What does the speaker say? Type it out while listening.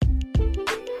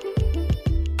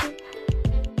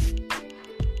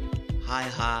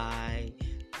Hi.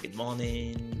 Good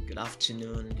morning, good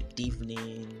afternoon, good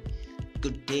evening,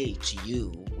 good day to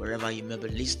you, wherever you may be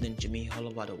listening to me all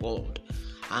over the world.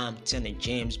 I'm Tenny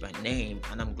James by name,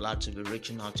 and I'm glad to be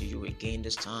reaching out to you again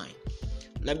this time.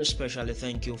 Let me especially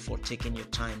thank you for taking your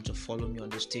time to follow me on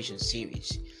this station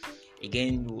series.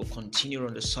 Again, we will continue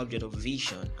on the subject of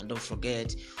vision, and don't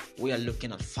forget, we are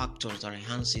looking at factors that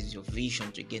enhances your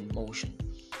vision to gain motion.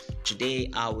 Today,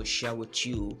 I will share with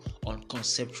you on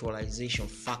conceptualization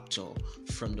factor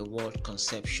from the word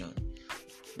conception.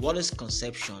 What is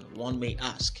conception? One may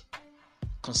ask.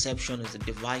 Conception is the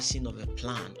devising of a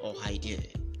plan or idea,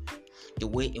 the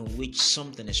way in which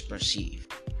something is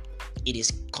perceived. It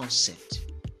is concept,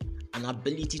 an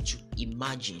ability to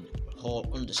imagine or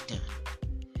understand.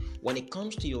 When it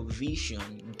comes to your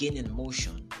vision gaining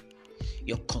motion,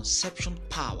 your conception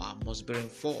power must be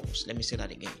reinforced. Let me say that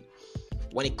again.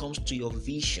 When it comes to your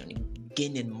vision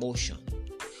gaining motion,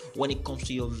 when it comes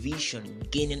to your vision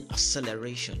gaining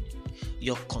acceleration,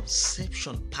 your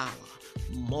conception power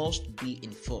must be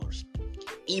enforced,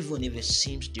 even if it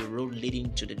seems the road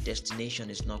leading to the destination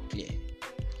is not clear.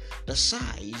 The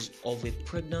size of a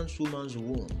pregnant woman's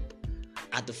womb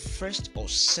at the first or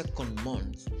second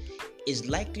month is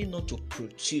likely not to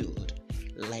protrude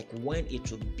like when it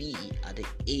will be at the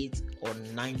 8th or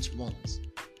 9th month.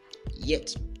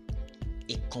 Yet,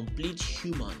 a complete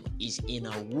human is in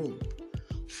a womb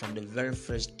from the very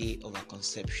first day of her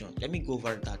conception. Let me go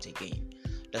over that again.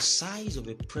 The size of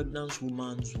a pregnant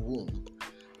woman's womb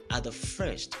at the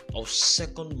first or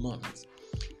second month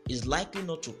is likely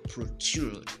not to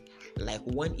protrude like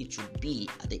when it would be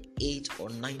at the 8th or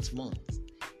 9th month.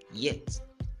 Yet,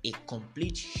 a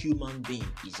complete human being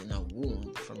is in a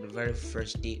womb from the very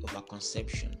first day of her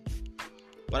conception.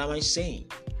 What am I saying?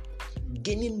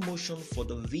 Gaining motion for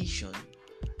the vision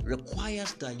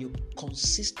requires that you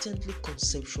consistently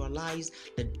conceptualize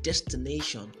the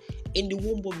destination in the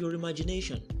womb of your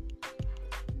imagination.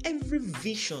 Every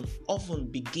vision often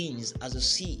begins as a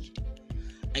seed,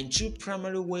 and two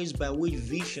primary ways by which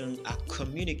visions are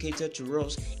communicated to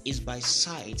us is by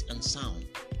sight and sound.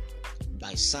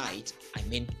 By sight, I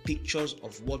mean pictures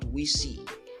of what we see,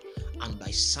 and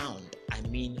by sound, I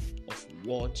mean of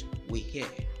what we hear.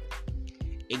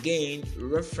 Again,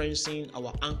 referencing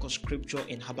our anchor scripture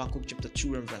in Habakkuk chapter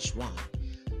 2 and verse 1,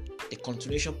 the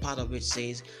continuation part of it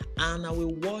says, "And I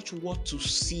will watch what to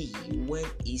see when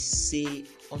he say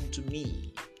unto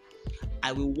me."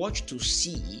 I will watch to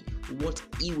see what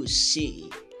he will say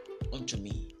unto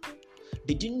me.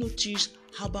 Did you notice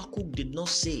Habakkuk did not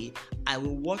say, "I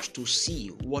will watch to see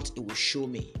what he will show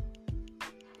me"?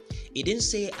 He didn't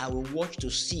say, "I will watch to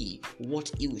see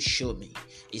what he will show me."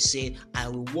 He said, "I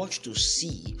will watch to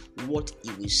see what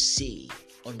he will say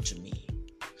unto me."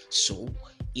 So,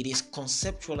 it is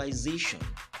conceptualization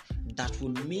that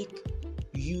will make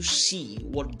you see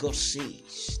what God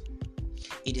says.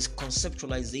 It is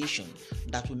conceptualization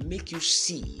that will make you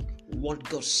see what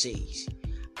God says.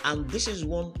 And this is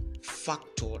one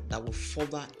factor that will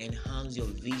further enhance your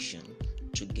vision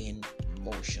to gain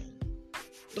motion.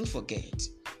 Don't forget,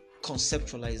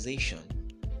 conceptualization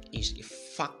is a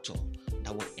factor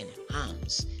that will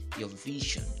enhance your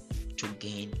vision to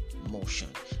gain motion.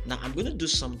 Now, I'm going to do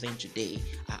something today.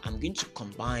 I'm going to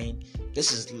combine.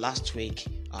 This is last week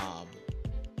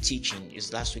teaching.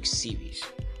 Is last week's series.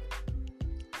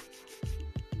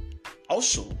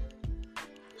 Also,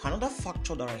 another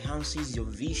factor that enhances your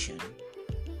vision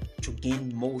to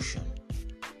gain motion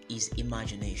is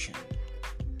imagination.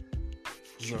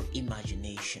 Your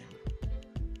imagination.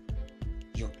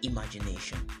 Your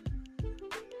imagination.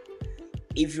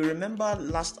 If you remember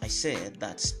last I said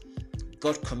that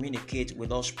God communicates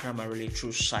with us primarily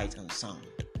through sight and sound.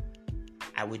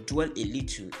 I will dwell a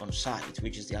little on sight,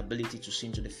 which is the ability to see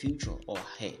into the future or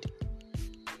ahead.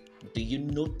 Do you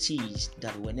notice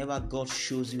that whenever God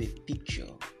shows you a picture,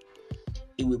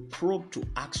 He will probe to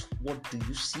ask, "What do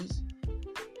you see?"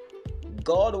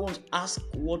 God won't ask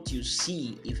what you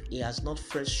see if He has not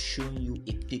first shown you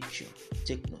a picture.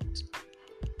 Take note.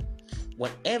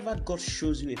 Whenever God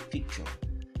shows you a picture,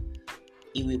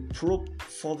 He will probe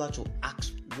further to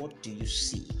ask, "What do you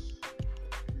see?"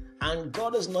 And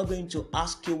God is not going to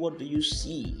ask you, "What do you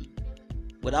see?"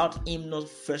 without Him not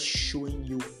first showing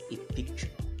you a picture.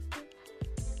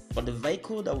 But the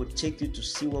vehicle that will take you to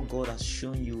see what God has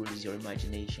shown you is your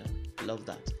imagination. I love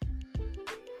that.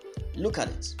 Look at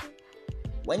it.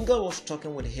 When God was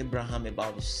talking with Abraham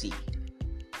about his seed,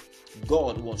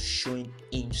 God was showing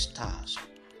him stars,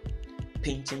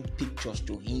 painting pictures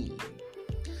to him.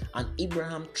 And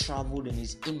Abraham traveled in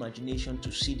his imagination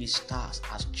to see the stars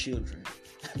as children.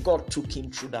 God took him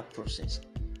through that process.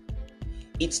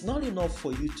 It's not enough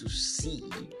for you to see,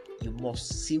 you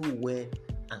must see well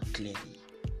and clearly.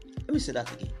 Let me say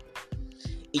that again.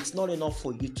 It's not enough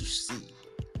for you to see,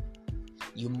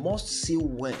 you must see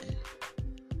well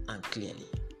and clearly.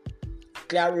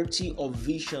 Clarity of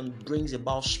vision brings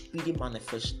about speedy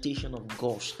manifestation of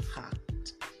God's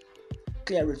heart.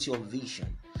 Clarity of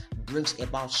vision brings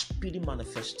about speedy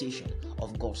manifestation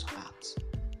of God's heart.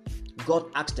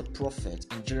 God asked the prophet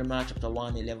in Jeremiah chapter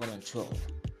 1, 11 and 12,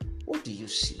 what do you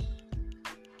see?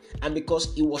 And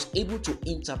because he was able to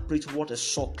interpret what he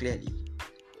saw clearly,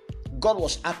 God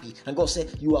was happy, and God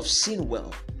said, you have seen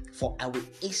well, for I will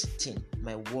hasten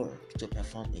my word to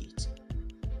perform it.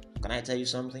 Can I tell you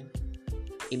something?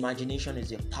 Imagination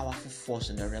is a powerful force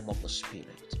in the realm of the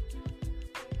spirit.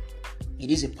 It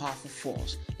is a powerful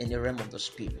force in the realm of the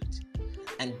spirit,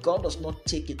 and God does not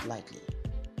take it lightly.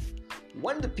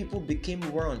 When the people became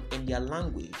one in their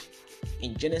language,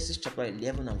 in Genesis chapter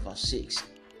 11 and verse 6,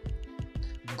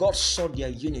 God saw their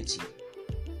unity,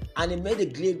 and He made a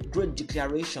great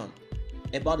declaration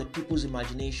about the people's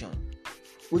imagination,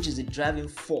 which is the driving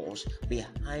force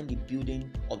behind the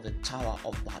building of the Tower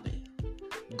of Babel.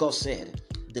 God said,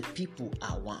 the people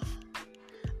are one,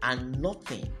 and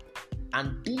nothing,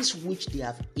 and this which they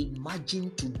have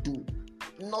imagined to do,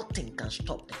 nothing can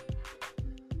stop them.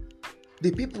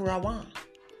 The people are one,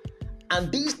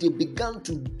 and this they began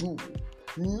to do,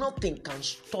 nothing can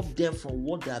stop them from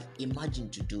what they have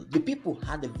imagined to do. The people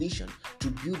had a vision to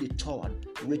build a tower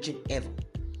reaching heaven,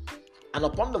 and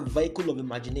upon the vehicle of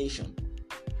imagination,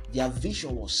 their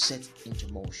vision was set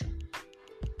into motion.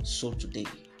 So today,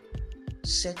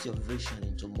 set your vision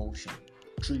into motion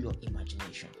through your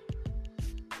imagination.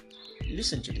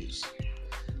 Listen to this.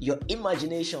 Your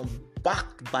imagination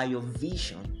backed by your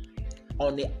vision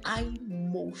on a high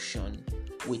motion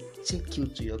will take you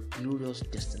to your glorious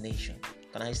destination.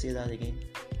 Can I say that again?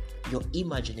 Your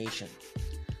imagination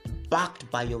backed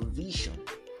by your vision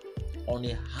on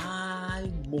a high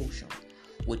motion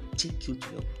will take you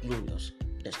to your glorious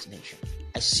destination.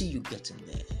 I see you getting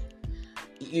there.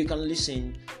 You can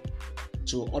listen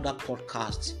to other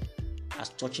podcasts as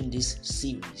touching this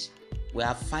series. We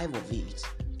have 5 of it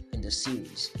in the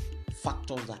series.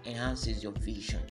 Factors that enhances your vision.